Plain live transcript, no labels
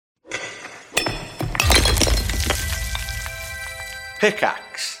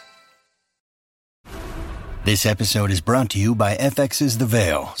Pickaxe. This episode is brought to you by FX's The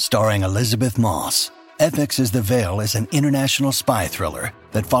Veil, starring Elizabeth Moss. FX's The Veil is an international spy thriller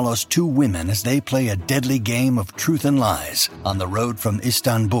that follows two women as they play a deadly game of truth and lies on the road from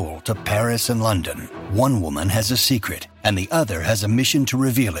Istanbul to Paris and London. One woman has a secret, and the other has a mission to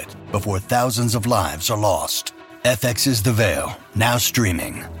reveal it before thousands of lives are lost. FX's The Veil, now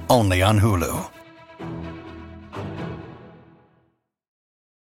streaming, only on Hulu.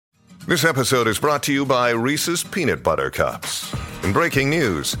 This episode is brought to you by Reese's Peanut Butter Cups. In breaking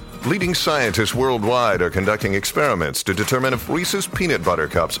news, leading scientists worldwide are conducting experiments to determine if Reese's Peanut Butter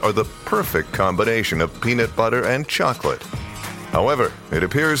Cups are the perfect combination of peanut butter and chocolate. However, it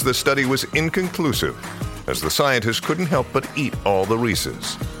appears the study was inconclusive, as the scientists couldn't help but eat all the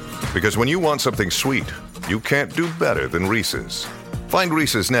Reese's. Because when you want something sweet, you can't do better than Reese's. Find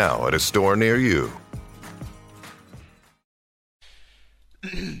Reese's now at a store near you.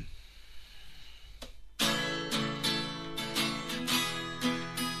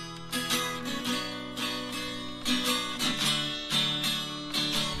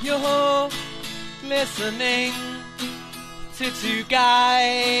 You're listening to two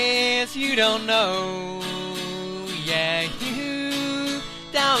guys you don't know. Yeah, you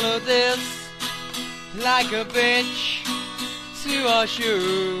download this like a bitch to our show,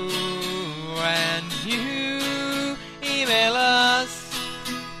 and you email us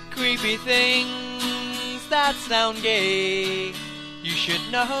creepy things that sound gay. You should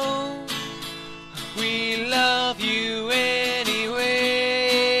know we love you anyway.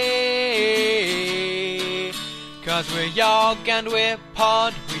 'Cause we're Yog and we're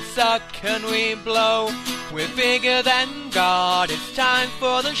Pod, we suck and we blow. We're bigger than God, it's time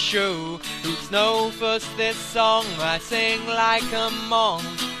for the show. Who's know first this song? I sing like a monk.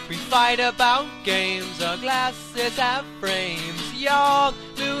 We fight about games, our glasses have frames. Yog,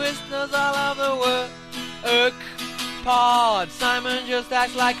 Lewis knows all of the work. Pod, Simon just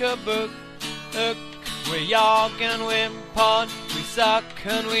acts like a book. We're Yog and we're Pod, we suck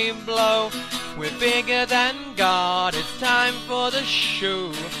and we blow. We're bigger than God, it's time for the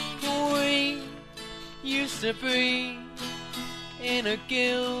show. We used to be in a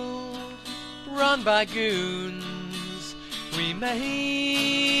guild run by goons. We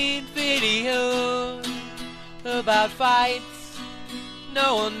made videos about fights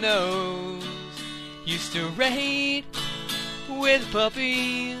no one knows. Used to raid with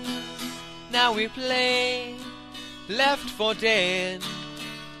puppies, now we play Left 4 Dead.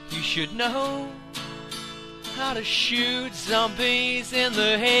 You should know how to shoot zombies in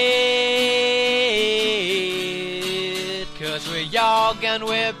the head. 'Cause we're Yog and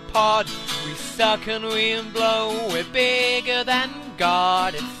we're Pod, we suck and we blow. We're bigger than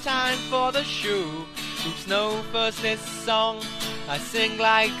God, it's time for the show. Oops, no first this song, I sing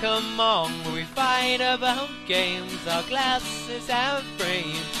like a monk. We fight about games, our glasses have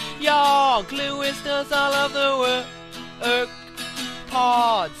frames. Yog, Lewis does all of the work.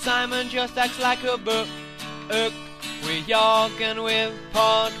 Pod, Simon just acts like a book. We're Yog and we're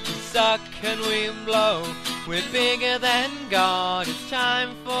Pod, we suck and we blow. We're bigger than God, it's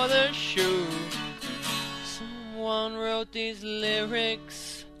time for the show. Someone wrote these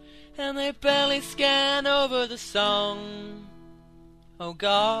lyrics and they barely scan over the song. Oh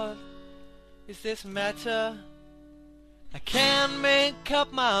God, is this meta? I can't make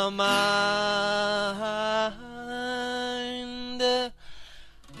up my mind.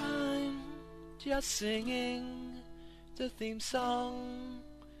 I'm just singing the theme song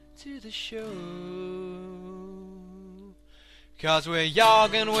to the show. 'Cause we're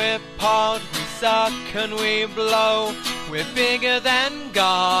Yog and we're Pod, we suck and we blow. We're bigger than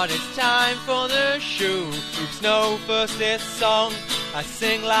God, it's time for the show. Oops, no first this song, I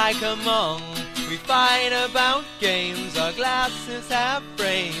sing like a monk. We fight about games, our glasses have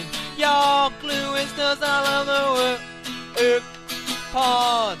frames. Yog, Lewis does all of the work.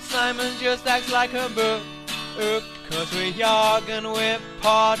 Pod, Simon just acts like a book. 'Cause we're Yog and we're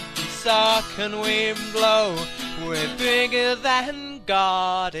Pod, we suck and we blow. We're bigger than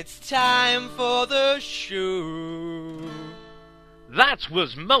God, it's time for the show. That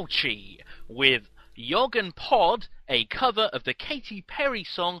was Mulchi with Yog and Pod, a cover of the Katy Perry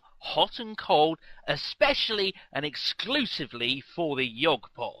song Hot and Cold, especially and exclusively for the Yog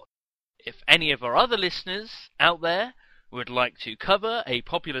Pod. If any of our other listeners out there would like to cover a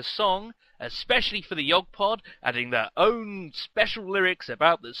popular song, especially for the Yog Pod, adding their own special lyrics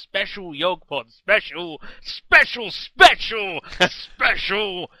about the special Yog Pod special,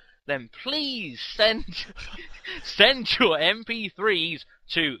 then please send your MP3s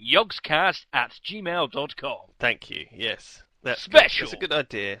to yogscast@gmail.com. Thank you, yes. That's Special. It's a good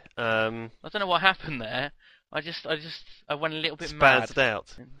idea. I don't know what happened there. I went a little bit mad. Spazzed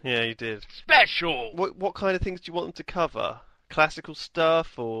out. Yeah, you did. Special. What kind of things do you want them to cover? Classical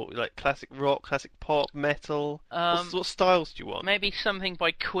stuff, or like classic rock, classic pop, metal? What styles do you want? Maybe something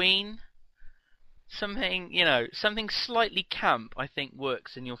by Queen. Something, something slightly camp. I think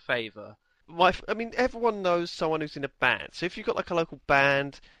works in your favour. I mean, everyone knows someone who's in a band. So if you've got like a local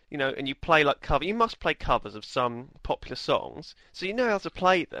band, and you play like you must play covers of some popular songs, so you know how to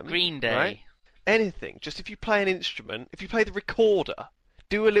play them. Green Day. Right? Anything. Just if you play an instrument, if you play the recorder,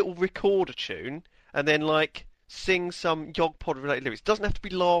 do a little recorder tune, and then like sing some Yogpod related lyrics. It doesn't have to be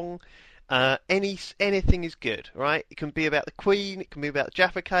long. Anything is good, right? It can be about the Queen. It can be about the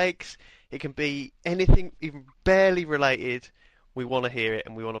Jaffa Cakes. It can be anything, even barely related. We want to hear it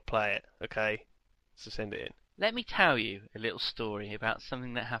and we want to play it, okay? So send it in. Let me tell you a little story about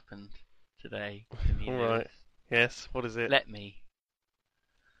something that happened today. All right. Yes, what is it? Let me.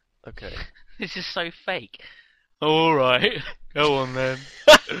 Okay. This is so fake. All right. Go on then.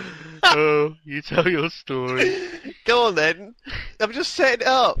 Oh, you tell your story. Go on then. I'm just setting it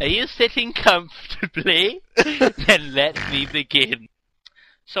up. Are you sitting comfortably? Then let me begin.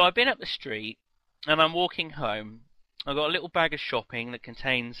 So I've been up the street and I'm walking home. I've got a little bag of shopping that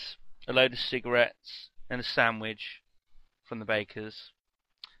contains a load of cigarettes and a sandwich from the baker's.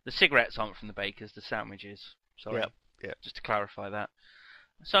 The cigarettes aren't from the baker's, the sandwiches. Sorry. Yep. Just to clarify that.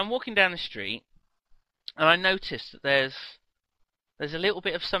 So I'm walking down the street and I notice that there's a little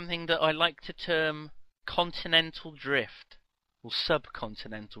bit of something that I like to term continental drift, or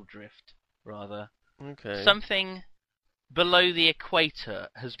subcontinental drift, rather. Okay. Something below the equator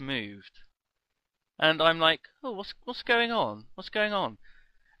has moved. And I'm like, oh, what's going on? What's going on?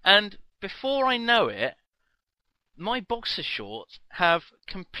 And before I know it, my boxer shorts have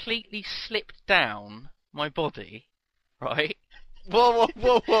completely slipped down my body, right? Whoa!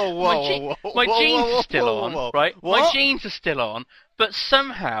 My jeans are still on, right? What? My jeans are still on, but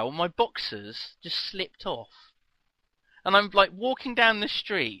somehow my boxers just slipped off. And I'm like walking down the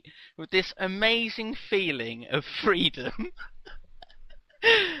street with this amazing feeling of freedom.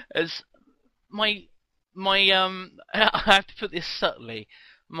 As my I have to put this subtly.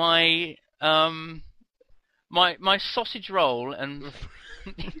 My sausage roll and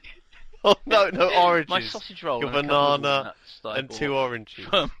Oh no, oranges. my sausage roll Your and a couple of banana walnuts that I and bought 2 oranges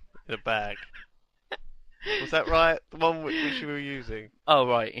from- in a bag. Was that right? The one which you were using? Oh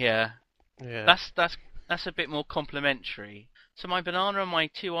right, yeah. Yeah. That's a bit more complimentary. So my banana and my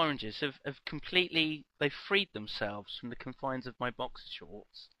 2 oranges have completely, they've freed themselves from the confines of my boxer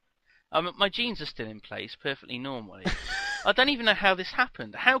shorts. My jeans are still in place, perfectly normally. I don't even know how this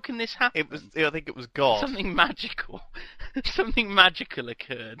happened. How can this happen? I think it was God. Something magical. Something magical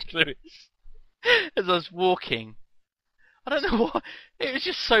occurred, Lewis. As I was walking. I don't know why. It was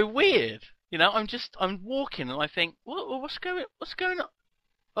just so weird. I'm walking and I think, what's going on?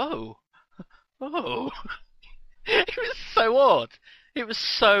 Oh. It was so odd. It was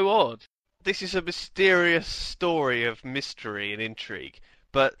so odd. This is a mysterious story of mystery and intrigue.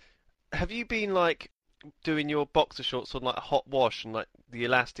 But have you been like doing your boxer shorts on like a hot wash and like the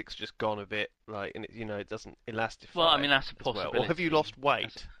elastic's just gone a bit, like, and it doesn't elastify? Well, I mean, that's a as well? possibility. Or have you lost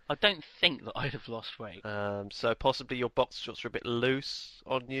weight? I don't think that I'd have lost weight. So possibly your boxer shorts are a bit loose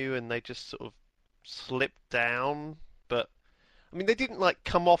on you and they just sort of slipped down. But I mean, they didn't like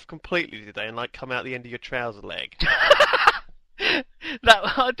come off completely, did they? And like come out the end of your trouser leg. I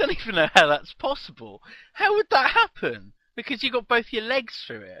don't even know how that's possible. How would that happen? Because you got both your legs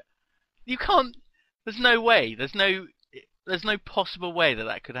through it. You can't. There's no way. There's no possible way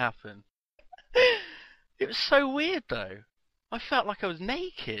that could happen. It was so weird, though. I felt like I was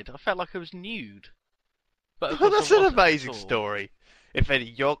naked. I felt like I was nude. But of course That's I an wasn't amazing at all. story. If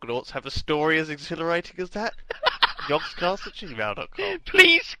any Yognauts have a story as exhilarating as that, yogscast@gmail.com.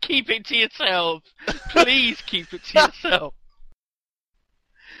 Please keep it to yourself. Please keep it to yourself.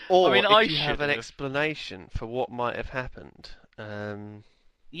 Or I mean, if I you have an should've. explanation for what might have happened.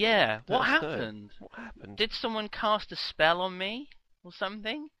 Yeah, what Let us know. happened? What happened? Did someone cast a spell on me or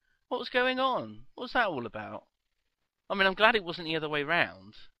something? What was going on? What was that all about? I mean, I'm glad it wasn't the other way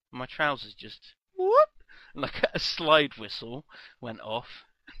round. My trousers just whoop, like a slide whistle went off.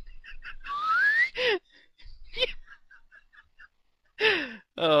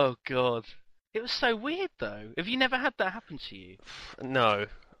 Oh God, it was so weird though. Have you never had that happen to you? No,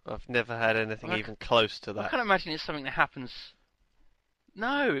 I've never had anything I even close to I that. can't imagine it's something that happens.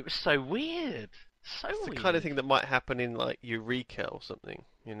 No, it was so weird. So It's the weird. kind of thing that might happen in like Eureka or something,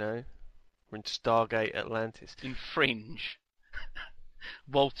 or in Stargate Atlantis. In Fringe.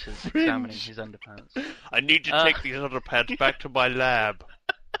 Walter's examining his underpants. I need to take these underpants back to my lab.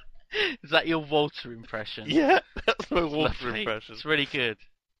 Is that your Walter impression? Yeah, that's my Walter Lovely. impression. It's really good.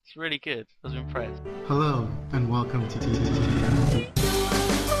 It's really good. I was impressed. Hello, and welcome to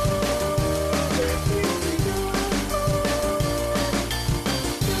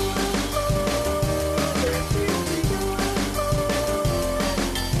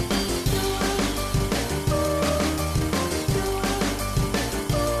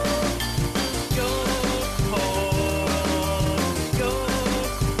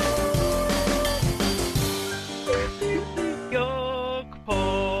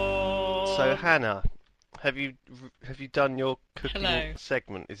So Hannah, have you done your cooking Hello.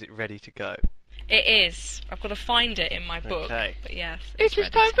 segment? Is it ready to go? It is. I've got to find it in my book. Okay. But yes, It is ready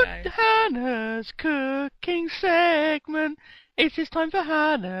time to for go. Hannah's cooking segment. It is time for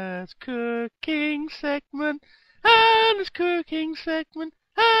Hannah's cooking segment. Hannah's cooking segment.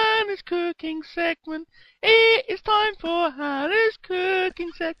 Hannah's cooking segment. It is time for Hannah's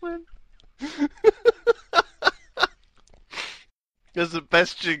cooking segment. That's the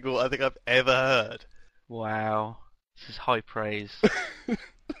best jingle I think I've ever heard. Wow. This is high praise.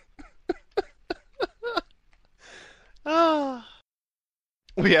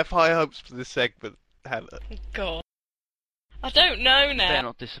 We have high hopes for this segment, Hannah. God. I don't know Better now.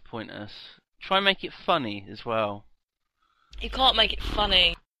 not disappoint us. Try and make it funny as well. You can't make it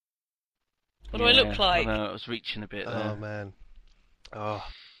funny. What do I look like? I know, I was reaching a bit there. Oh man. Oh.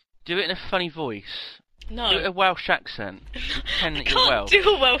 Do it in a funny voice. No. Do it a Welsh accent. Pretend I that you're can't Welsh. do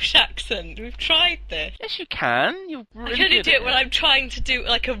a Welsh accent. We've tried this. Yes, you can. You're really I can only good do at it when I'm trying to do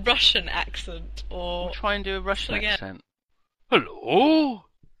like a Russian accent or. We'll try and do a Russian Shall I get- accent. Hello?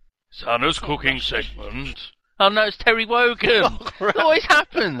 It's Hannah's not cooking Russian. segment. Oh no, it's Terry Wogan. Oh, crap. It always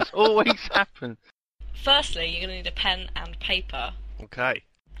happens. Always happens. Firstly, you're going to need a pen and paper. Okay.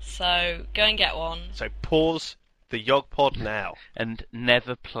 So go and get one. So pause the Yogpod now. And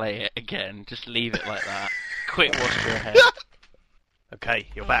never play it again. Just leave it like that. Quick, wash your head. Okay,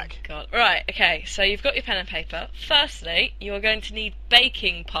 you're Oh, back. God. Right, okay, so you've got your pen and paper. Firstly, you're going to need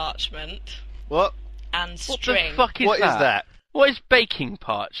baking parchment What? and What string. the fuck is What is that? that? What is baking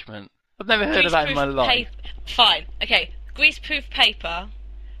parchment? I've never heard of that in my Greaseproof life. Fine, okay. Greaseproof paper.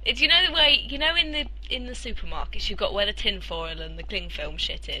 Do you know the way, in the supermarkets you've got where the tin foil and the cling film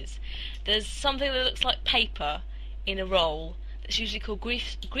shit is? There's something that looks like paper in a roll that's usually called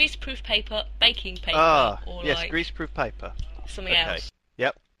greaseproof paper, baking paper, Ah, or yes, like greaseproof paper. something Okay. else.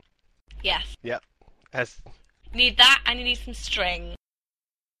 Yep. Yes. Yep. Has You need that and you need some string.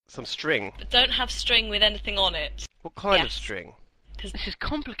 some string. But don't have string with anything on it. What kind of Yes. string? This is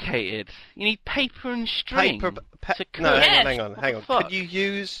complicated. You need paper and string Paper. to cook. No, Yes. hang on. What the Could fuck? you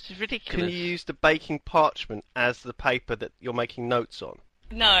use? This is ridiculous. Can you use the baking parchment as the paper that you're making notes on?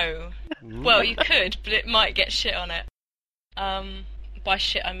 No. Well, you could, but it might get shit on it. By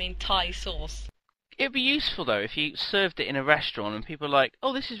shit I mean Thai sauce. It'd be useful though if you served it in a restaurant and people are like,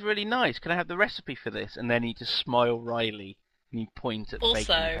 "Oh, this is really nice. Can I have the recipe for this?" And then you just smile wryly and you point at the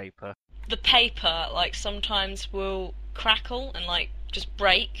Also- baking paper. The paper, like, sometimes will crackle and, like, just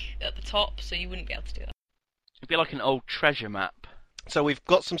break at the top, so you wouldn't be able to do that. It'd be like an old treasure map. So we've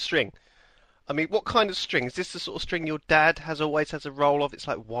got some string. I mean, what kind of string? Is this the sort of string your dad always has a roll of? It's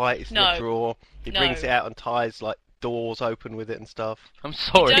like white, it's in No. a drawer. He No. brings it out and ties like doors open with it and stuff. I'm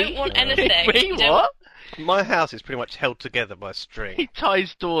sorry. don't want anything. Me, You don't- what? My house is pretty much held together by He string.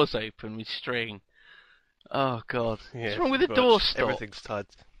 ties doors open with string. Oh god. Yeah, What's wrong with the pretty door much stop? Everything's tied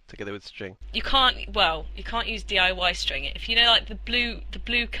together with string. You can't use DIY string. If you know, like, the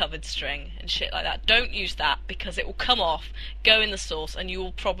blue covered string and shit like that, don't use that because it will come off, go in the sauce, and you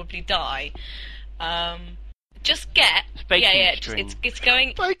will probably die. Just get... It's baking string. It's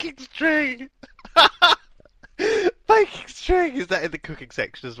going... Baking string! Baking string! Is that in the cooking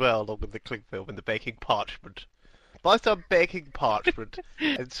section as well, along with the cling film and the baking parchment? Buy some baking parchment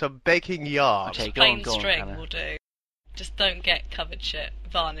and some baking yarn. Okay, plain go on, string Hannah. will do. Just don't get covered shit,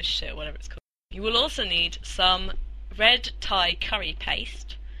 varnish shit, whatever it's called. You will also need some red Thai curry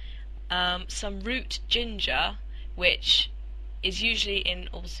paste, some root ginger, which is usually in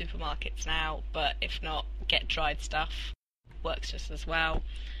all the supermarkets now, but if not, get dried stuff. Works just as well.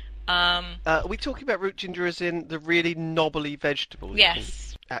 Are we talking about root ginger as in the really knobbly vegetable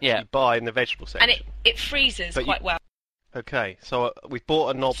Yes, you can actually Yeah. buy in the vegetable section? and it freezes But you- quite well. Okay, so we've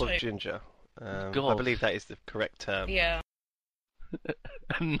bought a knob of So- ginger. I God. believe that is the correct term. Yeah,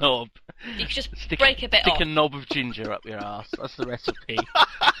 A knob. you can just Stick break a bit Stick off. a knob of ginger up your ass. That's the recipe.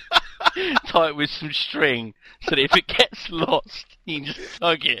 Tie it with some string so that if it gets lost, you can just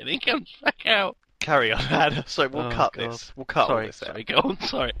tug it and it comes back out. Carry on, Hannah. Sorry, we'll cut God. this. We'll cut all Sorry, this out. sorry, go on,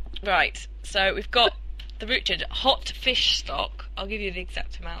 sorry. Right, so we've got the root ginger, hot fish stock. I'll give you the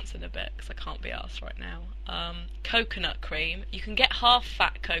exact amounts in a bit because I can't be asked right now. Coconut cream. You can get half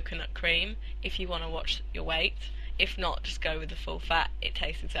fat coconut cream if you want to watch your weight. If not, just go with the full fat. It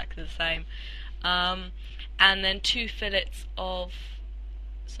tastes exactly the same. And then 2 fillets of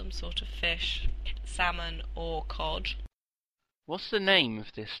some sort of fish, salmon or cod. What's the name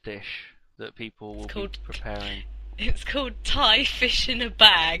of this dish that people will be preparing? It's called Thai fish in a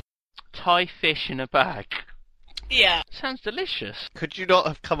bag. Thai fish in a bag. Yeah. Sounds delicious. Could you not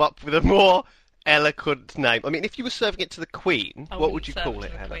have come up with a more eloquent name? I mean, if you were serving it to the Queen, what would you call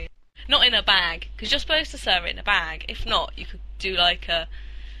it, Hannah? Not in a bag, because you're supposed to serve it in a bag. If not, you could do like a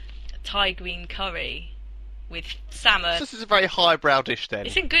Thai green curry with salmon. This is a very highbrow dish, then.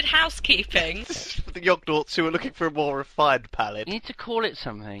 It's in Good Housekeeping. This is for the Yognauts who are looking for a more refined palate. You need to call it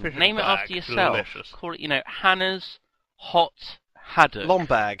something. Fish in Name a it bag. after yourself. Delicious. Call it, Hannah's Hot Haddock.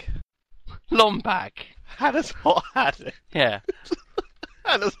 Lombag. Lombag. Hannah's Hot Haddock. Yeah.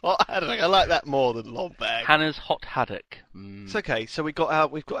 Hannah's Hot Haddock. I like that more than Lombag. Hannah's Hot Haddock. It's okay. So we've got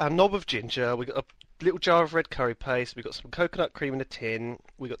our knob of ginger. We've got a little jar of red curry paste. We've got some coconut cream in a tin.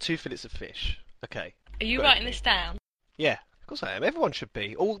 We've got 2 fillets of fish. Okay. Are you writing this down? Yeah, of course I am. Everyone should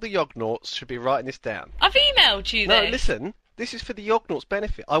be. All the Yognauts should be writing this down. I've emailed you No, this. listen. This is for the Yognauts'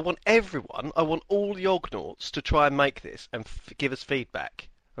 benefit. I want all Yognauts to try and make this and give us feedback,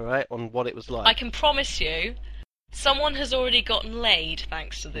 all right, on what it was like. I can promise you, someone has already gotten laid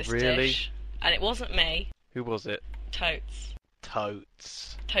thanks to this Really? dish. And it wasn't me. Who was it? Totes.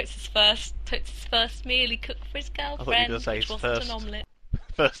 Totes. Totes' first meal he cooked for his I thought you were girlfriend, going to say which his wasn't an omelette.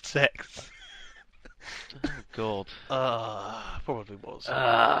 first sex. Oh, God. Probably was.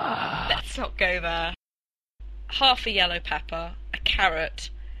 Let's not go there. Half a yellow pepper, a carrot,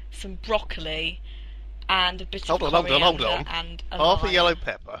 some broccoli, and a bit of Hold on. coriander and a Half a lime. yellow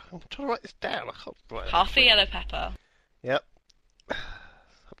pepper. I'm trying to write this down. I can't write it. Half a yellow pepper, Yep.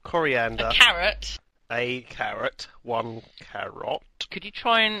 Coriander. a carrot. A carrot. 1 carrot. Could you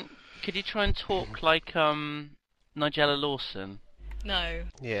try and talk like Nigella Lawson? No.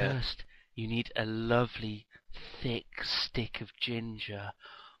 Yeah. First, you need a lovely, thick stick of ginger.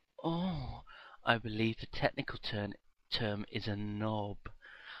 Oh, I believe the technical term is a knob.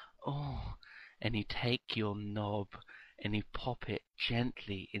 Oh, and you take your knob and you pop it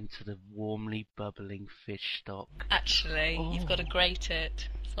gently into the warmly bubbling fish stock. Actually, you've got to grate it.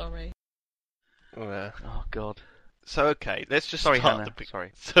 Sorry. Yeah. Oh, God. So, okay, let's just Sorry, start Hannah. the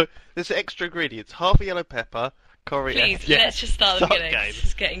Sorry. So, there's extra ingredients. Half a yellow pepper, coriander. Please, let's just start the beginning. game. This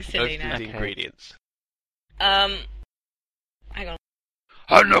is getting silly Go through now. the Okay. ingredients. Hang on.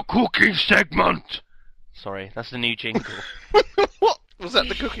 And a cooking segment! Sorry, that's the new jingle. What? Was that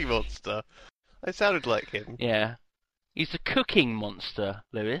the Cookie Monster? It sounded like him. Yeah. He's the cooking monster,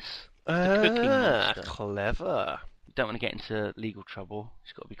 Lewis. The cooking monster. Clever. Don't want to get into legal trouble.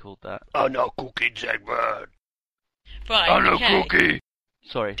 It's got to be called that. I'm not cooking segment. Right, okay. cookie!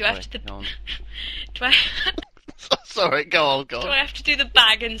 Sorry, Do I sorry. have to go on. Do I, Sorry, go on. do I have to do the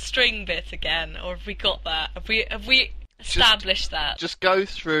bag and string bit again, or have we got that? Have we established that? Just go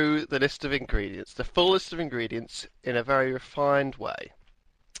through the list of ingredients, the full list of ingredients, in a very refined way,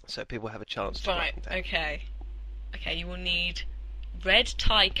 so people have a chance to Right, write them down. okay. Okay, you will need red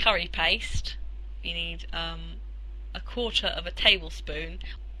Thai curry paste. You need a 1/4 of a tablespoon,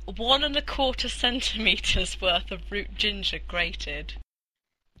 1 1/4 centimetres worth of root ginger grated.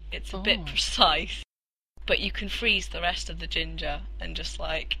 It's a bit precise, but you can freeze the rest of the ginger and just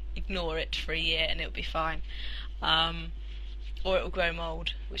ignore it for a year and it'll be fine. Or it'll grow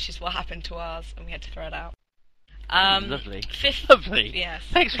mould, which is what happened to ours, and we had to throw it out. Lovely. Lovely. Yes.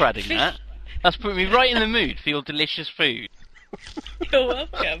 Thanks for adding that. That's putting me right in the mood for your delicious food. You're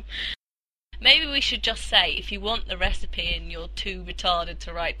welcome. Maybe we should just say, if you want the recipe and you're too retarded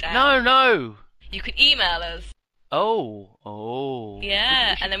to write down, No! you can email us. Oh.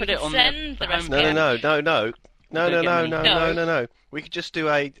 Yeah, We should and then we put it can on send the home recipe. page. No. Don't get many- No. We could just do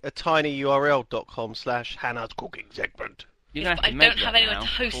a tinyurl.com/Hannah's cooking segment. You're going to I have to make don't have that anywhere now to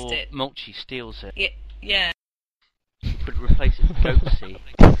host before it. Mulchi steals it. Yeah. But replace it with Goatsy.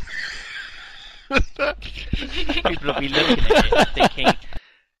 People will be looking at it and thinking,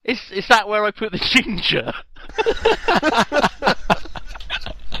 is that where I put the ginger?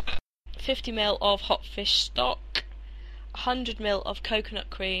 50 ml of hot fish stock, 100 ml of coconut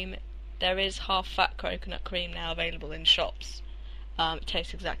cream. There is half fat coconut cream now available in shops. It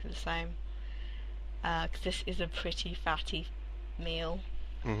tastes exactly the same. Because this is a pretty fatty meal.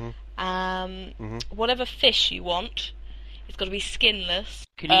 Whatever fish you want. It's got to be skinless.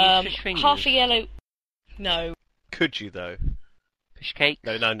 Can you use fish fingers? Half a yellow... No. Could you though? Fish cake?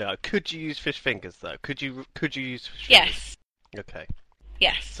 No. Could you use fish fingers though? Could you use fish fingers? Yes. Okay.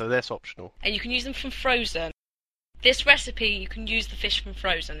 Yes. So that's optional. And you can use them from frozen. This recipe, you can use the fish from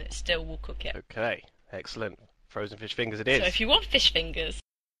frozen. It still will cook it. Okay. Excellent. Frozen fish fingers it is. So if you want fish fingers...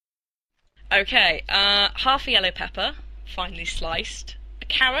 Okay, half a yellow pepper, finely sliced. A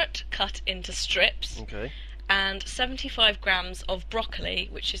carrot, cut into strips. Okay. And 75 grams of broccoli,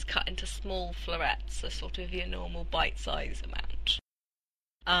 which is cut into small florets, so sort of your normal bite-size amount.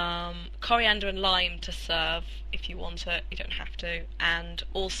 Coriander and lime to serve if you want it, you don't have to. And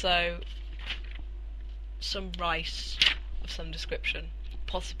also some rice of some description,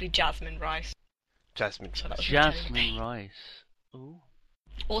 possibly jasmine rice. Jasmine. So that's Jasmine rice. Ooh.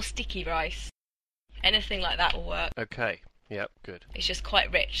 Or sticky rice. Anything like that will work. Okay. Yep. Good. It's just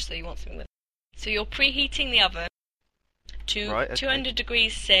quite rich, so you want something with it. So you're preheating the oven to Right, okay. 200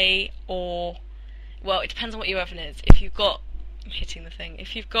 degrees C, or, well, it depends on what your oven is. If you've got, I'm hitting the thing,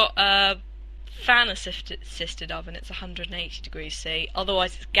 if you've got a fan-assisted oven, it's 180 degrees C.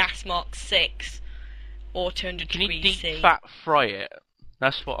 Otherwise, it's gas mark 6 or 200 Can you degrees deep C. fat fry it?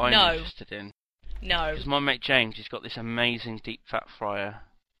 That's what I'm No. interested in. No. Because my mate James, he's got this amazing deep fat fryer.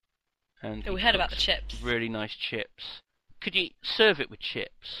 And Oh, we he heard about the cooks chips. Really nice chips. Could you serve it with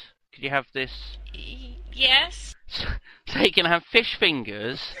chips? Could you have this? Yes. So you can have fish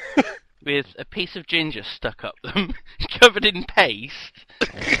fingers with a piece of ginger stuck up them, covered in paste,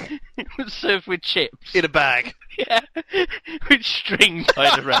 served with chips. In a bag. Yeah, with string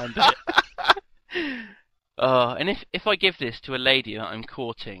tied around it. And if I give this to a lady that I'm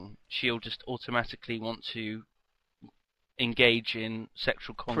courting, she'll just automatically want to engage in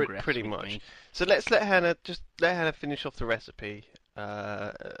sexual congress. Pretty with much. me. So let Hannah finish off the recipe,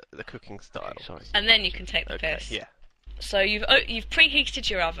 the cooking style. Okay, sorry. And then you can take the Okay. piss. Yeah. So you've preheated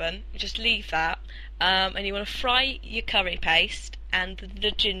your oven. You just leave that, and you want to fry your curry paste and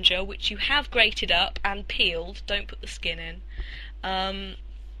the ginger, which you have grated up and peeled. Don't put the skin in.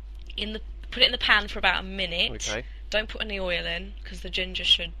 Put it in the pan for about a minute. Okay. Don't put any oil in because the ginger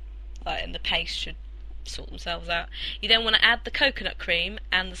and the paste should sort themselves out. You then want to add the coconut cream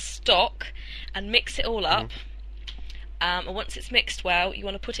and the stock and mix it all up. And once it's mixed well, you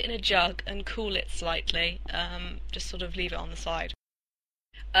want to put it in a jug and cool it slightly. Just sort of leave it on the side.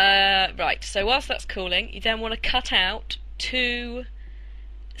 Right, so whilst that's cooling, you then want to cut out 2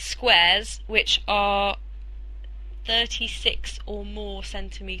 squares which are 36 or more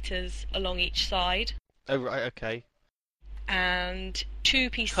centimetres along each side. Oh, right, okay. And 2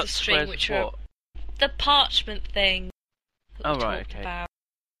 pieces Cut of string squares which of are what? the parchment thing that Oh, we right, talked okay. about.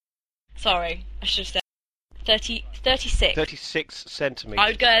 Sorry, I should have said 36. 36 centimetres. I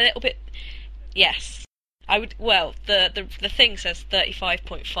would go a little bit. Yes, I would. Well, the thing says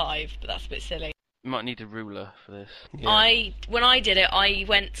 35.5, but that's a bit silly. You might need a ruler for this. Yeah. When I did it, I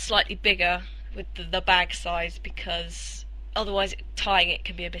went slightly bigger with the bag size because otherwise tying it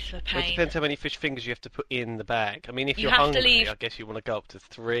can be a bit of a It pain. depends how many fish fingers you have to put in the bag. I mean, if You you're have to hungry, leave- I guess you want to go up to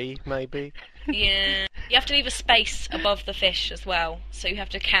 3, maybe. Yeah, you have to leave a space above the fish as well, so you have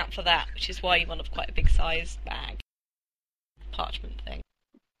to account for that, which is why you want quite a big sized bag. Parchment thing.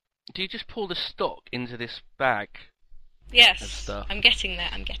 Do you just pour the stock into this bag? Yes, stuff. I'm getting there.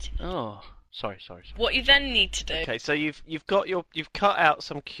 Oh, sorry. What you then need to do. Okay, so you've cut out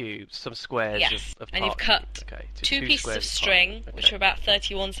some cubes, some squares Yes, of and you've parchment. cut Okay, so 2 pieces squares of of string, parchment. which Okay. are about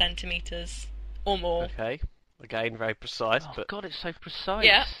 31 centimetres or more. Okay, again, very precise, Oh but God, it's so precise.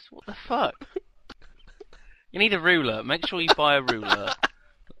 Yeah. What the fuck? You need a ruler. Make sure you buy a ruler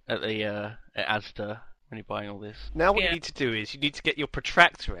at the at Asda when you're buying all this. now what Yeah. you need to do is you need to get your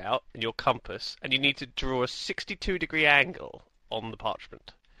protractor out and your compass, and you need to draw a 62-degree angle on the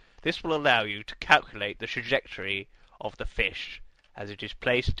parchment. This will allow you to calculate the trajectory of the fish as it is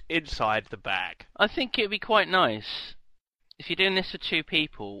placed inside the bag. I think it'd be quite nice if you're doing this for 2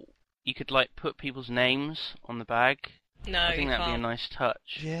 people. You could like put people's names on the bag. No, I think you that'd be a can't. nice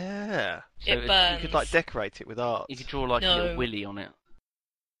touch. Yeah. So It it's- burns. You could like decorate it with art. You could draw like a No. little willy on it.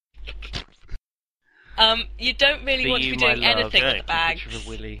 You don't really want to be doing anything with the bags. Picture of a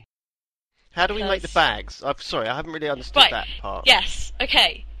willy. How do we make the Because- bags? I'm sorry, I haven't really understood Right. that part. Yes.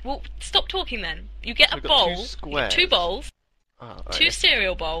 Okay. Well, stop talking then. You get So a we've got two bowl. squares. 2 bowls. Oh, 2 okay.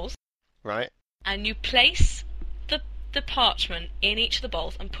 cereal bowls. Right. And you place the parchment in each of the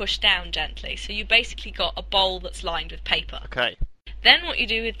bowls and push down gently. So you basically got a bowl that's lined with paper. Okay. Then what you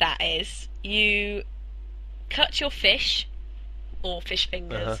do with that is you cut your fish or fish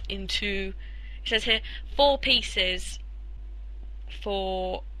fingers Uh-huh. into, it says here, 4 pieces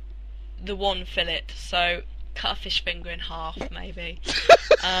for the 1 fillet. So cut a fish finger in half, maybe.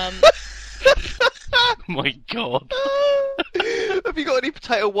 Oh my god. Have you got any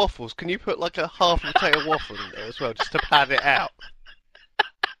potato waffles? Can you put like a half a potato waffle in there as well, just to pad it out?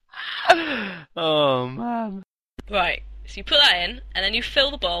 Oh man. Right, so you put that in, and then you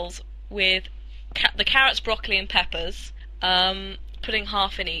fill the bowls with the carrots, broccoli, and peppers, putting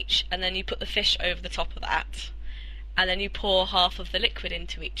half in each, and then you put the fish over the top of that, and then you pour half of the liquid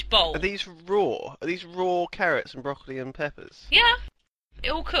into each bowl. Are these raw? Are these raw carrots and broccoli and peppers? Yeah, it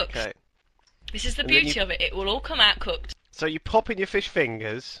all cooks. Okay. This is the And then beauty of it. It will all come out cooked. So you pop in your fish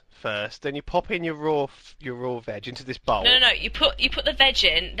fingers first, then you pop in your raw veg into this bowl. No. You put the veg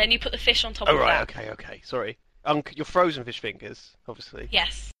in, then you put the fish on top Oh of right, that. okay. Sorry. Your frozen fish fingers, obviously.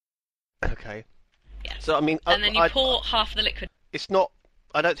 Yes. Okay. Yes. So I mean, And then you pour half of the liquid. It's not.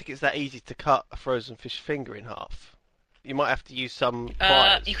 I don't think it's that easy to cut a frozen fish finger in half. You might have to use some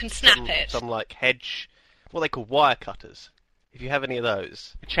pliers. You can snap it. Some like hedge, what they call wire cutters. If you have any of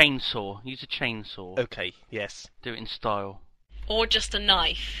those. A chainsaw. Use a chainsaw. Okay. Yes. Do it in style. Or just a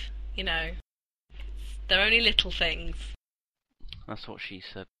knife, you know. They're only little things. That's what she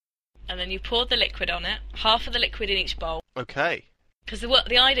said. And then you pour the liquid on it, half of the liquid in each bowl. Okay. Because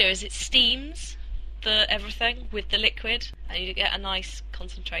the idea is it steams everything with the liquid, and you get a nice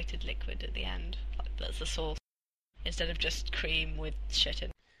concentrated liquid at the end. Like that's the sauce, instead of just cream with shit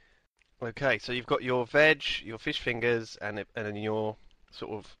in. Okay. So you've got your veg, your fish fingers, and then your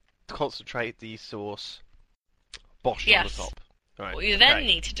sort of concentrated sauce, boshed on the Yes. top. Right. What you then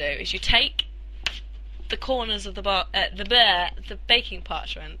need to do is you take the corners of the baking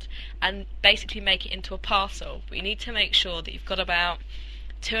parchment and basically make it into a parcel. But you need to make sure that you've got about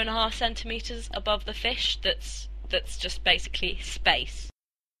 2.5 centimeters above the fish. That's just basically space,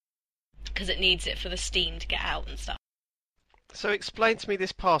 because it needs it for the steam to get out and stuff. So explain to me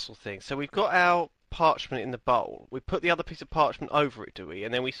this parcel thing. So we've got our parchment in the bowl. We put the other piece of parchment over it, do we?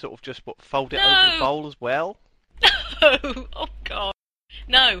 And then we sort of just fold it over the bowl as well? Oh god.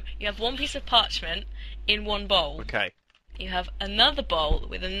 No, you have one piece of parchment in one bowl. Okay. You have another bowl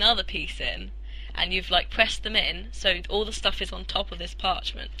with another piece in, and you've like pressed them in so all the stuff is on top of this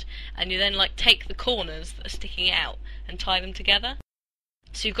parchment, and you then like take the corners that are sticking out and tie them together.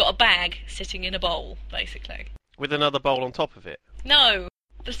 So you've got a bag sitting in a bowl, basically. With another bowl on top of it? No,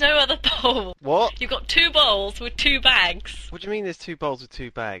 there's no other bowl. What? You've got 2 bowls with 2 bags. What do you mean there's 2 bowls with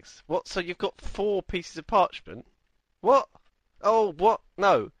 2 bags? What? So you've got 4 pieces of parchment? What? Oh, what?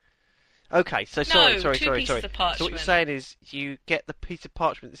 No. Okay, so sorry. two pieces of parchment. So what you're saying is you get the piece of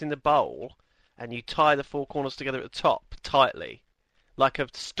parchment that's in the bowl and you tie the 4 corners together at the top tightly, like a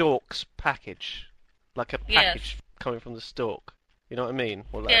Stork's package. Like a package coming from the Stork. You know what I mean?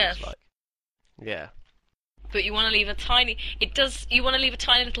 What that looks like. Yeah. But you want to leave a tiny... You want to leave a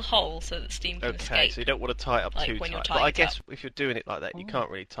tiny little hole so that steam can escape. Okay, so you don't want to tie it up like too when tight. you're But tying I it guess up. if you're doing it like that, you can't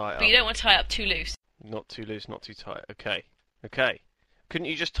really tie it up. But you don't want to tie it up too loose. Not too loose, not too tight. Okay. Couldn't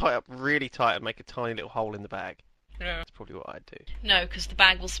you just tie it up really tight and make a tiny little hole in the bag? No. That's probably what I'd do. No, because the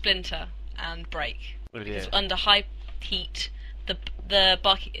bag will splinter and break. Oh, Because yeah. under high heat, the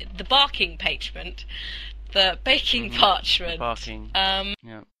baking parchment, the baking parchment, Barking.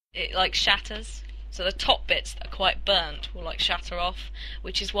 yeah. it like shatters. So the top bits that are quite burnt will like shatter off,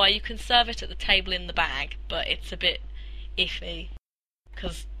 which is why you can serve it at the table in the bag, but it's a bit iffy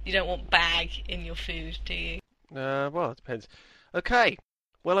because you don't want bag in your food, do you? Well, it depends. Okay.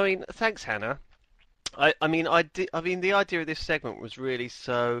 Well, I mean, thanks, Hannah. I mean, the idea of this segment was really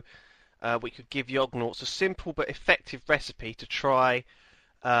so we could give Yognauts a simple but effective recipe to try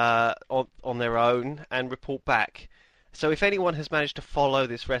on their own and report back. So if anyone has managed to follow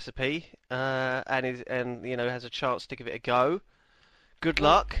this recipe and has a chance to give it a go, good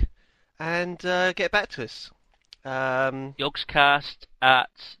luck and get back to us.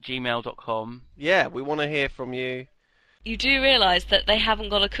 yogscast@gmail.com. Yeah, we want to hear from you. You do realise that they haven't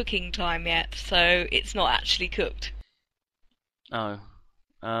got a cooking time yet, so it's not actually cooked. Oh.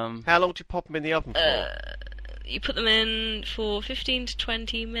 How long do you pop them in the oven for? You put them in for 15 to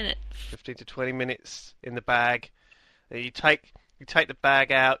 20 minutes. 15 to 20 minutes in the bag. You take the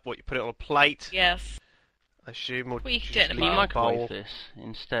bag out. What, you put it on a plate? Yes. I assume. Or Well, you can just do it in a Can you leave microwave bowl? this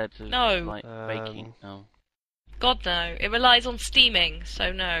instead of No. baking? No. God, no. It relies on steaming,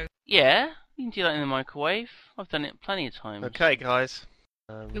 so no. Yeah, you can do that in the microwave. I've done it plenty of times. Okay, guys.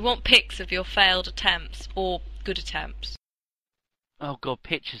 We want pics of your failed attempts, or good attempts. Oh god,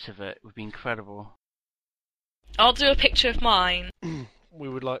 pictures of it would be incredible. I'll do a picture of mine. We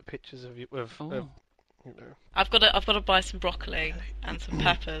would like pictures of you. Oh. I've got to buy some broccoli and some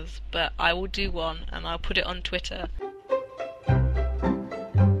peppers, but I will do one and I'll put it on Twitter.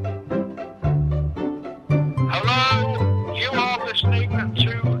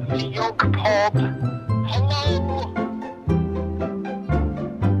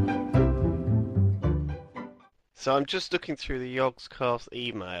 So I'm just looking through the Yogscast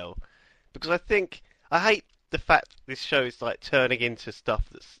email because I hate the fact this show is like turning into stuff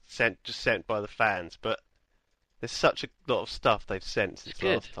that's sent by the fans, but there's such a lot of stuff they've sent since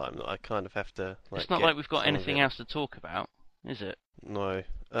last time that I kind of have to. It's not like we've got anything else to talk about, is it? No.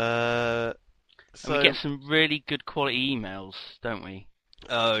 And we get some really good quality emails, don't we?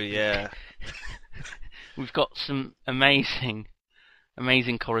 Oh yeah. We've got some amazing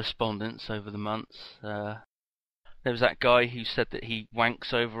correspondence over the months. There was that guy who said that he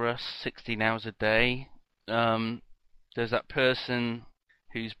wanks over us 16 hours a day. There's that person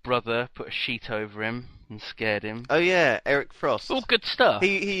whose brother put a sheet over him and scared him. Oh yeah, Eric Frost. All good stuff.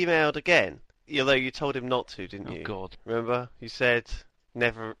 He emailed again, although you told him not to, didn't you? Oh God. Remember? You said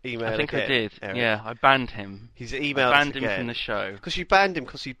never email again. I think I did. Eric. Yeah, I banned him. He's emailed banned him again. from the show. Because you banned him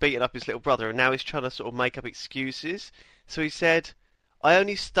because he'd beaten up his little brother, and now he's trying to sort of make up excuses. So he said, I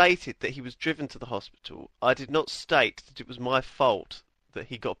only stated that he was driven to the hospital. I did not state that it was my fault that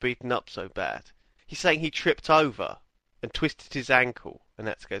he got beaten up so bad. He's saying he tripped over and twisted his ankle and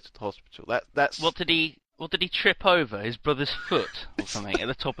had to go to the hospital. That's What did he trip over? His brother's foot or something at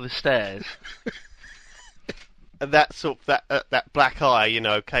the top of the stairs? And that sort of that black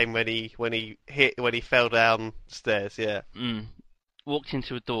eye, came when he fell down the stairs. Yeah. Walked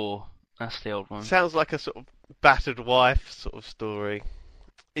into a door. That's the old one. Sounds like a sort of battered wife sort of story.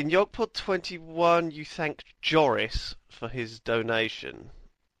 In Yogpod 21, you thanked Joris for his donation.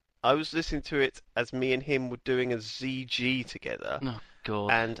 I was listening to it as me and him were doing a ZG together. Oh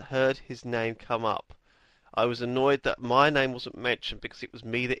God. And heard his name come up. I was annoyed that my name wasn't mentioned because it was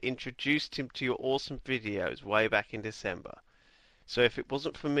me that introduced him to your awesome videos way back in December. So if it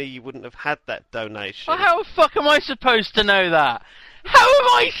wasn't for me, you wouldn't have had that donation. Well, how the fuck am I supposed to know that? How am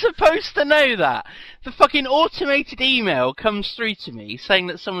I supposed to know that? The fucking automated email comes through to me saying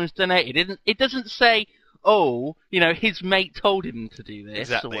that someone's donated. It doesn't say, his mate told him to do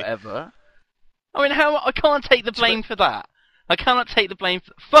this or whatever. I mean, I can't take the blame for that. I cannot take the blame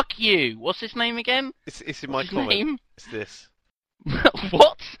for... Fuck you! What's his name again? It's in my comment. Name? It's this.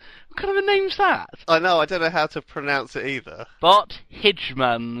 What? What kind of a name's that? I know, I don't know how to pronounce it either. Bart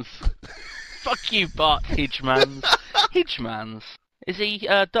Hidgemans. Fuck you, Bart Hidgemans. Hidgemans. Is he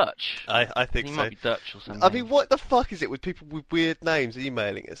Dutch? I think he so. Might be Dutch or something. I mean, what the fuck is it with people with weird names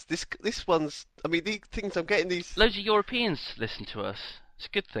emailing us? This one's... I mean, these things, I'm getting these... Loads of Europeans listen to us. It's a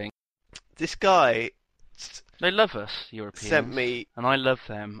good thing. This guy... They love us, Europeans. Sent me... And I love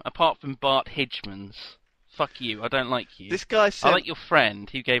them. Apart from Bart Hidgemans. Fuck you, I don't like you. This guy sent... I like your friend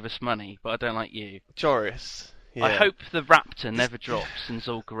who gave us money, but I don't like you. Joris. Yeah. I hope the raptor never drops in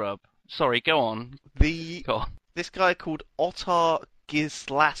Zul'Gurub. Sorry, go on. Go on. This guy called Ottar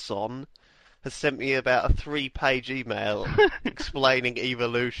Gislasson has sent me about a 3-page email explaining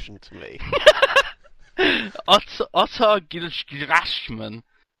evolution to me. Ottar Gislasson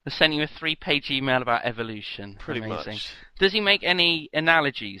has sent you a 3-page email about evolution. Pretty Amazing. much. Does he make any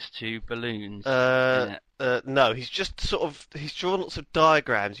analogies to balloons in it? No, he's drawn lots of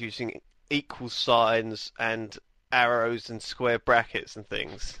diagrams using equal signs and arrows and square brackets and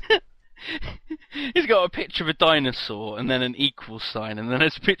things. He's got a picture of a dinosaur and then an equal sign and then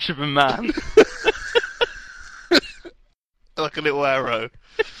there's a picture of a man. Like a little arrow.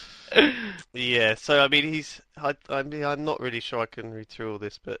 Yeah, so I mean I'm not really sure I can read through all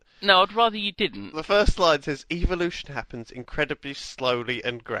this, but... No, I'd rather you didn't. The first line says, evolution happens incredibly slowly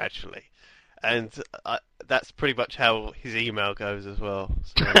and gradually. And that's pretty much how his email goes as well.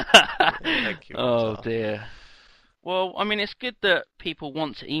 So, thank you. Oh dear. Well, I mean, it's good that people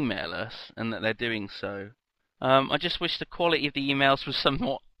want to email us and that they're doing so. I just wish the quality of the emails was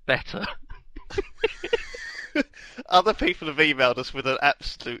somewhat better. Other people have emailed us with an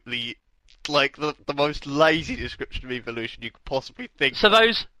absolutely, the most lazy description of evolution you could possibly think. So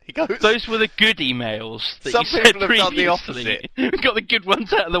those were the good emails that Some you said people have previously. done the opposite. We got the good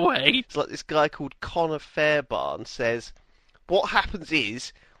ones out of the way. It's like this guy called Connor Fairbarn says, what happens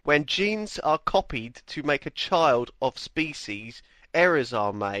is, when genes are copied to make a child of species, errors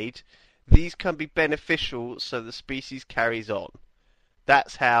are made. These can be beneficial so the species carries on.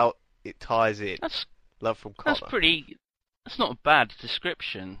 That's how it ties in. Love from Connor. That's not a bad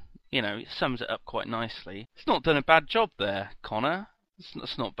description. It sums it up quite nicely. It's not done a bad job there, Connor.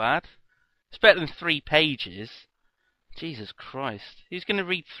 It's not bad. It's better than 3 pages. Jesus Christ. Who's going to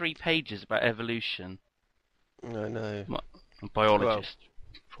read 3 pages about evolution? I know. A biologist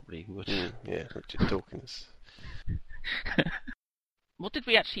probably would. Yeah, Richard Dawkins. What did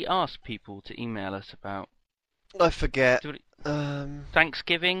we actually ask people to email us about? I forget.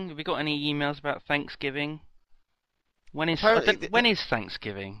 Thanksgiving? Have we got any emails about Thanksgiving? When is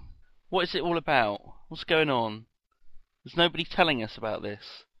Thanksgiving? What is it all about? What's going on? There's nobody telling us about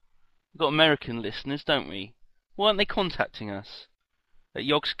this. We've got American listeners, don't we? Why aren't they contacting us? At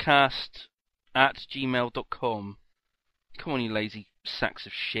yogscast@gmail.com. Come on, you lazy sacks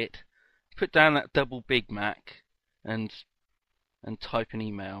of shit. Put down that double Big Mac and type an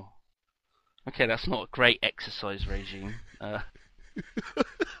email. Okay, that's not a great exercise regime.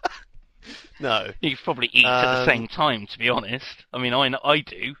 No. You could probably eat at the same time, to be honest. I mean, I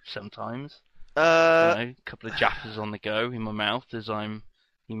do sometimes. A couple of jaffers on the go in my mouth as I'm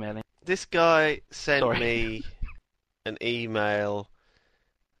emailing. This guy sent me an email,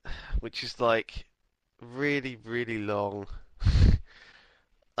 which is like really, really long.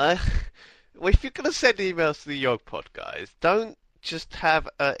 If you're gonna send emails to the YogPod, guys, don't just have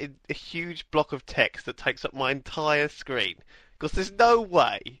a huge block of text that takes up my entire screen, because there's no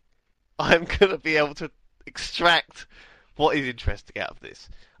way I'm gonna be able to extract what is interesting out of this.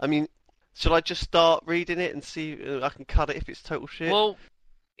 I mean, should I just start reading it and see if I can cut it if it's total shit? Well,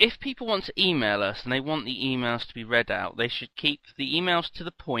 if people want to email us and they want the emails to be read out, they should keep the emails to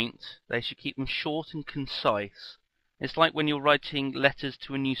the point. They should keep them short and concise. It's like when you're writing letters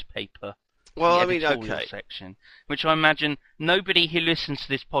to a newspaper. Well, the I mean, editorial okay. section, which I imagine nobody who listens to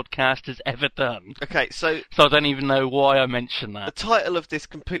this podcast has ever done. Okay, so I don't even know why I mentioned the that. title of this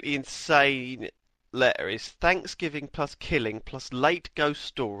completely insane letter is Thanksgiving plus killing plus late ghost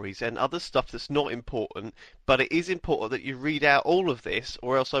stories and other stuff that's not important, but it is important that you read out all of this,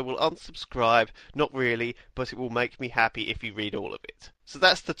 or else I will unsubscribe. Not really, but it will make me happy if you read all of it. So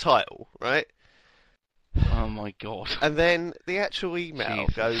that's the title, right? Oh my god. And then the actual email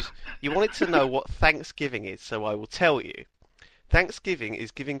Jesus. goes, you wanted to know what Thanksgiving is, so I will tell you. Thanksgiving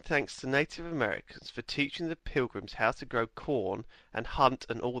is giving thanks to Native Americans for teaching the Pilgrims how to grow corn and hunt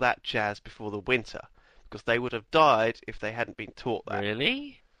and all that jazz before the winter, because they would have died if they hadn't been taught that.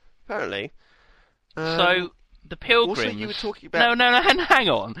 Really? Apparently. So, the Pilgrims... Also, you were talking about... No, hang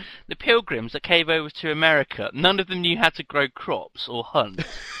on. The Pilgrims that came over to America, none of them knew how to grow crops or hunt.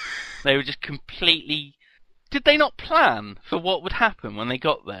 They were just completely... Did they not plan for what would happen when they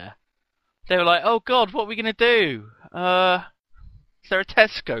got there? They were like, oh god, what are we going to do? Is there a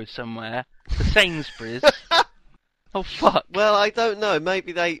Tesco somewhere? The Sainsbury's? Oh fuck. Well, I don't know.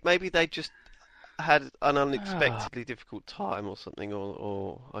 Maybe they just had an unexpectedly difficult time or something,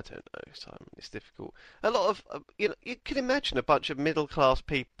 or I don't know. Simon, it's difficult. A lot of you can imagine a bunch of middle-class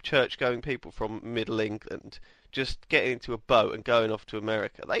people, church-going people from Middle England, just getting into a boat and going off to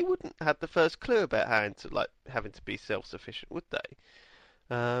America. They wouldn't have the first clue about having to be self-sufficient, would they?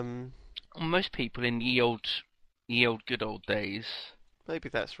 Most people in ye old good old days. Maybe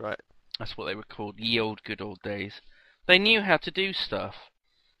that's right. That's what they were called, ye old good old days. They knew how to do stuff.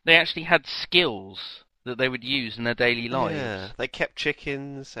 They actually had skills that they would use in their daily lives. Yeah, they kept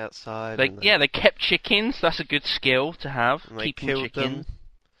chickens outside. They kept chickens. That's a good skill to have. And they Keeping killed chickens. them.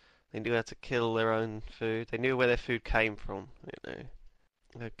 They knew how to kill their own food. They knew where their food came from.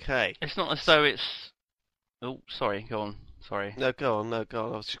 Okay. It's not as though it's... Oh, sorry, go on. Sorry. No, go on. I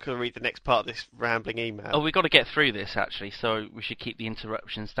was just going to read the next part of this rambling email. Oh, we've got to get through this, actually, so we should keep the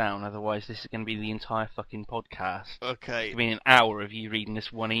interruptions down, otherwise this is going to be the entire fucking podcast. Okay. It's been an hour of you reading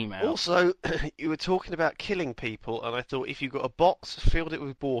this one email. Also, you were talking about killing people, and I thought if you got a box, filled it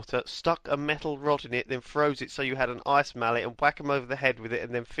with water, stuck a metal rod in it, then froze it so you had an ice mallet, and whack them over the head with it,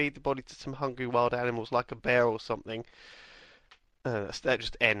 and then feed the body to some hungry wild animals like a bear or something, that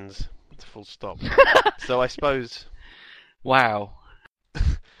just ends. It's a full stop. So I suppose... Wow.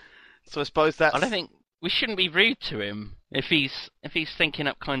 So I suppose that's... I don't think... We shouldn't be rude to him if he's thinking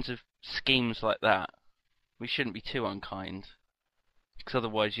up kinds of schemes like that. We shouldn't be too unkind. Because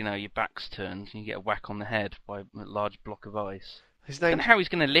otherwise, your back's turned and you get a whack on the head by a large block of ice. His I don't name... know how he's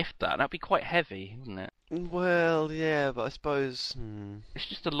going to lift that. That'd be quite heavy, wouldn't it? Well, yeah, but I suppose... It's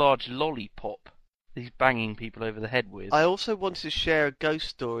just a large lollipop he's banging people over the head with. I also wanted to share a ghost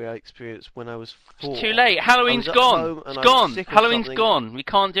story I experienced when I was 4. It's too late. Halloween's I was at gone. home and It's I was gone. sick of Halloween's something. gone. We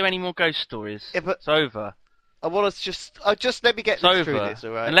can't do any more ghost stories. Yeah, but it's over. I want to just let me get It's through over. this,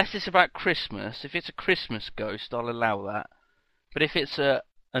 alright? Unless it's about Christmas. If it's a Christmas ghost, I'll allow that. But if it's a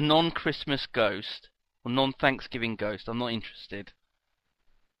non-Christmas ghost, or non-Thanksgiving ghost, I'm not interested.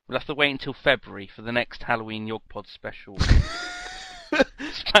 We'll have to wait until February for the next Halloween Yogpod special.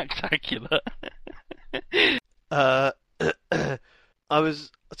 Spectacular. A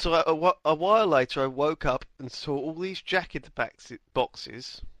while later I woke up and saw all these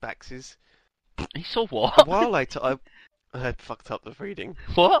boxes. He saw what? A while later I had fucked up the reading.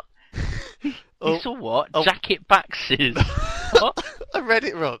 What? Oh, You saw what? oh. Jacket Baxes. What? I read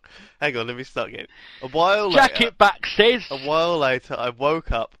it wrong. Hang on, let me start again. A while later, Jacket Baxes. a while later, I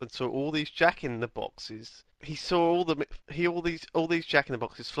woke up and saw all these Jack in the Boxes. He saw all these Jack in the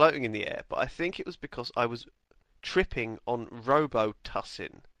Boxes floating in the air, but I think it was because I was tripping on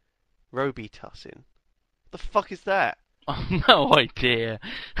Robitussin. Robitussin. The fuck is that? Oh, no idea.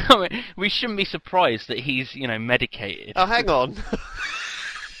 I mean, we shouldn't be surprised that he's, medicated. Oh, hang on.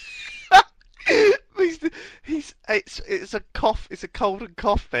 It's a cough. It's a cold and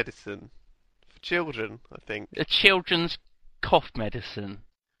cough medicine for children, I think. A children's cough medicine.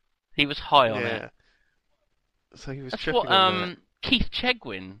 He was high on it. So he was That's tripping what on that. Keith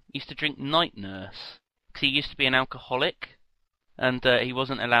Chegwin used to drink Night Nurse. Because he used to be an alcoholic. And he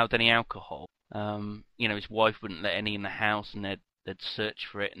wasn't allowed any alcohol. His wife wouldn't let any in the house, and they'd search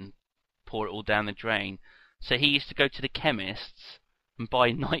for it and pour it all down the drain. So he used to go to the chemists and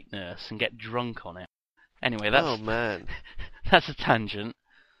buy Night Nurse and get drunk on it. Anyway, Oh man, that's a tangent.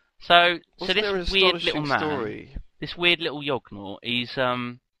 So wasn't there an this weird astonishing little man, story? this weird little Yognaut, he's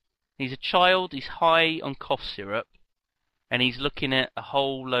a child. He's high on cough syrup, and he's looking at a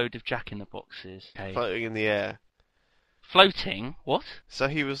whole load of Jack in the Boxes. Okay. Floating in the air. Floating? What? So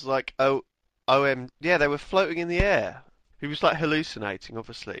he was like, yeah, they were floating in the air. He was like hallucinating,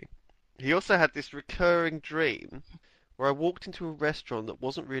 obviously. He also had this recurring dream where I walked into a restaurant that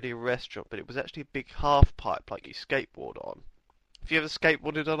wasn't really a restaurant, but it was actually a big half pipe like you skateboard on. Have you ever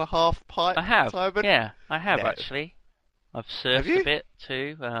skateboarded on a half pipe? I have. Simon? Yeah, I have Yeah. actually. I've surfed Have you? a bit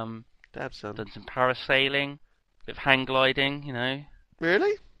too. Damn, son. Done some parasailing, bit of hang gliding.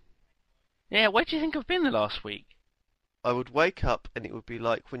 Really? Yeah, where do you think I've been the last week? I would wake up and it would be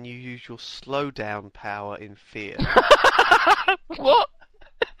like when you use your slow down power in Fear. What?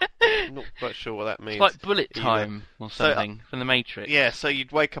 I'm not quite sure what that means. It's like bullet either. time or So, something from the Matrix. Yeah, so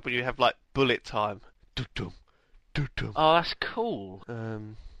you'd wake up and you'd have like bullet time. Doo-dum, doo-dum. Oh, that's cool.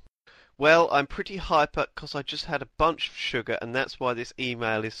 Well, I'm pretty hyper because I just had a bunch of sugar and that's why this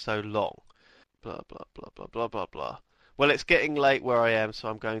email is so long. Blah, blah, blah, blah, blah, blah, blah. Well, it's getting late where I am, so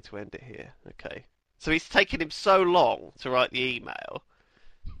I'm going to end it here. Okay. So it's taken him so long to write the email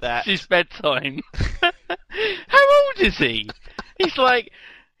that... It's his bedtime. How old is he? He's like,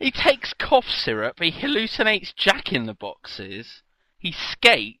 he takes cough syrup, he hallucinates Jack in the Boxes, he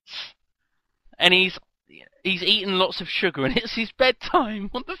skates, and he's eaten lots of sugar, and it's his bedtime.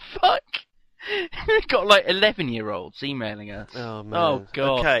 What the fuck? We've got like 11-year-olds emailing us. Oh, man. Oh,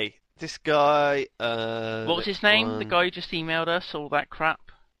 God. Okay, this guy... What was his name? The guy who just emailed us, all that crap?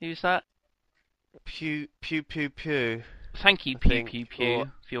 Who's that? Pew, pew, pew, pew. Thank you, I Pew think, Pew Pew,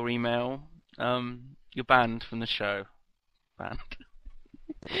 for your email. You're banned from the show. Banned.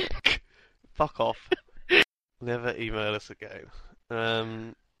 Fuck off. Never email us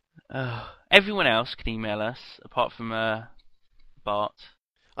again. Everyone else can email us, apart from Bart.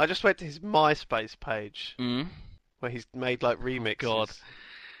 I just went to his MySpace page Mm. where he's made like remixes. God.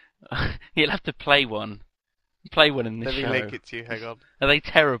 You'll have to play one. Play one in this Let me show. link it to you, hang on. Are they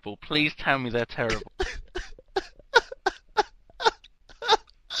terrible? Please tell me they're terrible.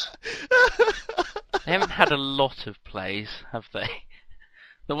 They haven't had a lot of plays, have they?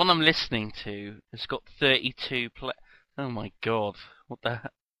 The one I'm listening to has got 32 play. Oh my god, what the hell?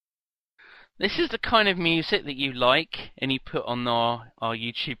 This is the kind of music that you like and you put on our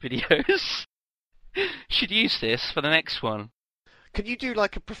YouTube videos. Should use this for the next one. Can you do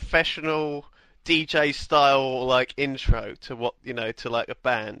like a professional DJ style like intro to what, to like a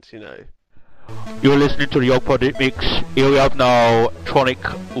band, You're listening to the Yogpod Mix. Here we have now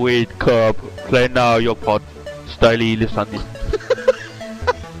Tronic with Curb playing now Yogpod Styly listening.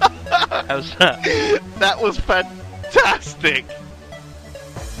 How's that? That was fantastic!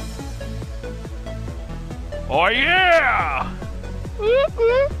 Oh yeah!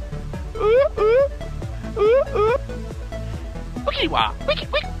 Wiki wah!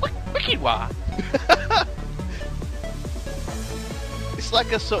 Wiki wah! It's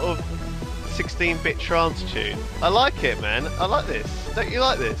like a sort of 16-bit trance tune. I like it, man. I like this. Don't you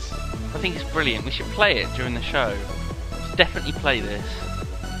like this? I think it's brilliant. We should play it during the show. Let's definitely play this.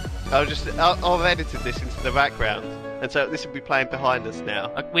 I've edited this into the background, and so this will be playing behind us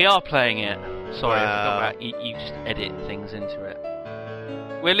now. We are playing it. Sorry, I Wow. forgot about you just edit things into it.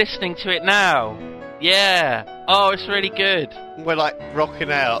 We're listening to it now. Yeah. Oh, it's really good. We're like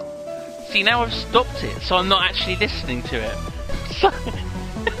rocking out. See, now I've stopped it, so I'm not actually listening to it. So...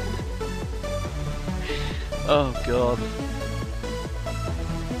 oh god.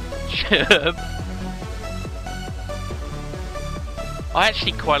 Chirp. I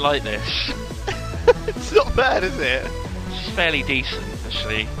actually quite like this. It's not bad, is it? It's fairly decent,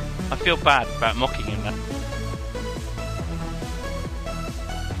 actually. I feel bad about mocking him then.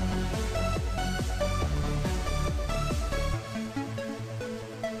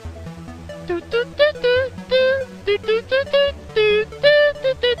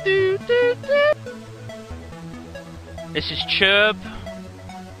 This is Chirp.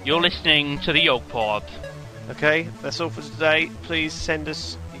 You're listening to the Yog Pod. Okay, that's all for today. Please send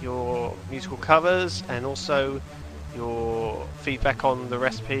us your musical covers and also your feedback on the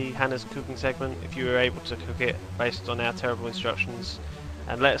recipe, Hannah's cooking segment, if you were able to cook it based on our terrible instructions.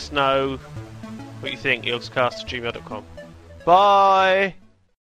 And let us know what you think, eelscast@gmail.com. Bye!